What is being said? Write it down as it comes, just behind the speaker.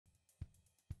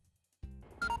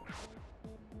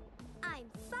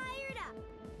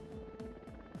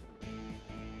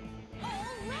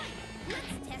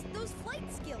those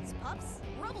flight skills, pups.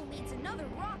 Rubble needs another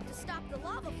rock to stop the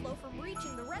lava flow from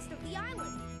reaching the rest of the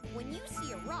island. When you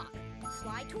see a rock,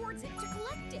 fly towards it to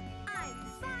collect it. I'm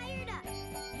fired up.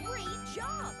 Great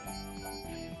job!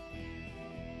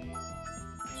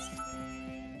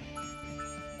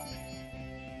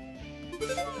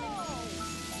 Whoa!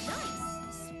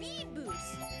 Nice! Speed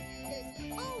boost!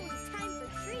 There's always time for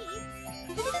treats.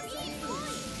 Speed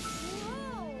flying!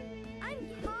 Whoa! I'm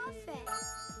perfect.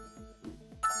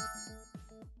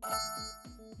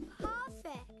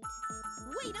 Perfect.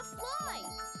 Way to fly!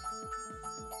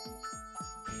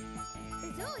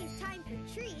 There's always time for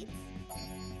treats.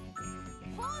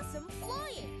 Awesome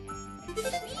flying!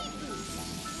 Speed boost!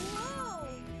 Whoa!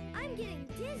 I'm getting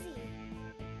dizzy.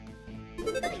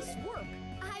 Nice work!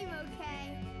 I'm okay.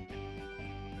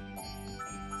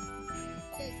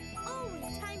 There's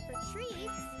always time for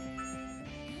treats.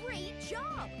 Great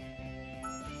job!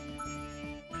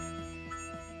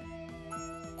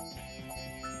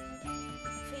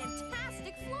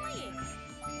 Fantastic flying!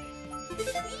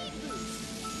 Speed boost!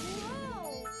 Whoa!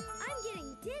 I'm getting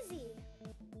dizzy.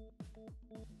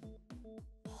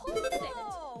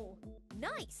 Whoa!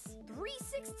 Nice!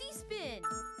 360 spin!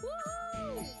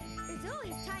 Woohoo! There's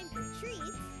always time for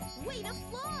treats. Way to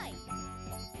fly!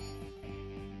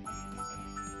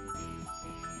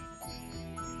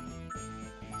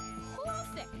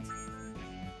 Perfect!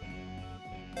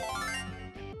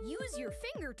 Use your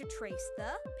finger to trace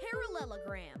the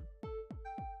parallelogram.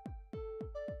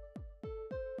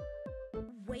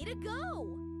 Way to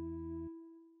go!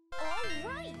 All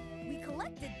right! We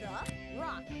collected the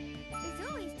rock. There's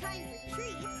always time for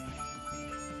treats.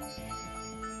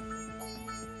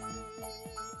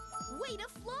 Way to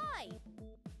fly!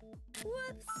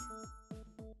 Whoops!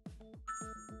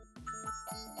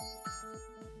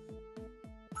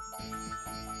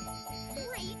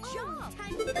 Great Oh, job!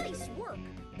 time to- Nice work!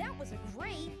 That was a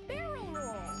great barrel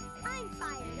roll! I'm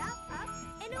fired up,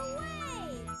 and away!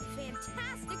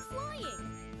 Fantastic flying!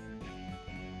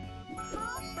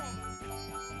 Perfect!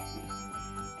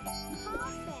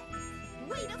 Perfect!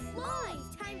 Way to fly!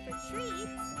 Always time for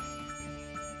treats.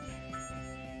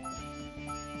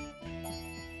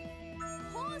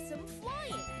 Awesome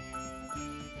flying!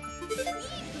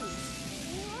 Speed boost!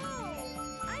 Whoa!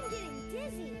 I'm getting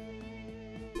dizzy.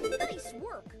 Nice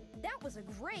work! That was a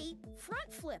great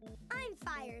front flip! I'm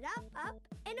fired up,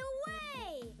 and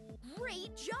away!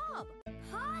 Great job!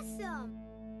 Awesome!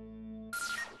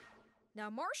 Now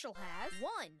Marshall has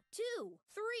 1, 2,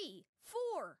 3,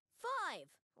 4, 5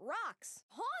 rocks.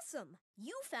 Awesome!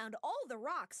 You found all the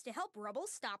rocks to help Rubble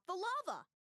stop the lava.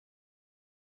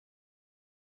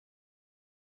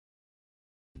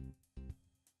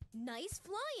 Nice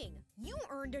flying! You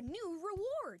earned a new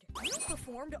reward. You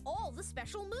performed all the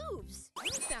special moves.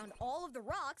 You found all of the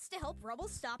rocks to help Rubble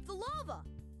stop the lava.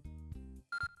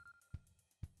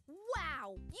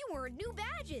 Wow! You earned new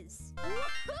badges.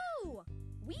 Woohoo!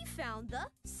 We found the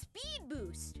speed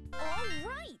boost. All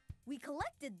right! We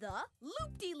collected the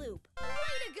loop-de-loop.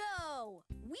 Way to go!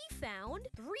 We found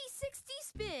 360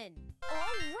 spin.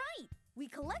 All right! We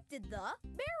collected the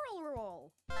barrel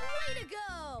roll. Way to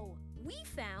go! We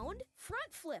found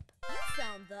front flip. You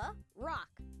found the rock.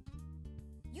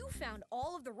 You found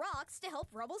all of the rocks to help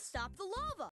Rubble stop the lava.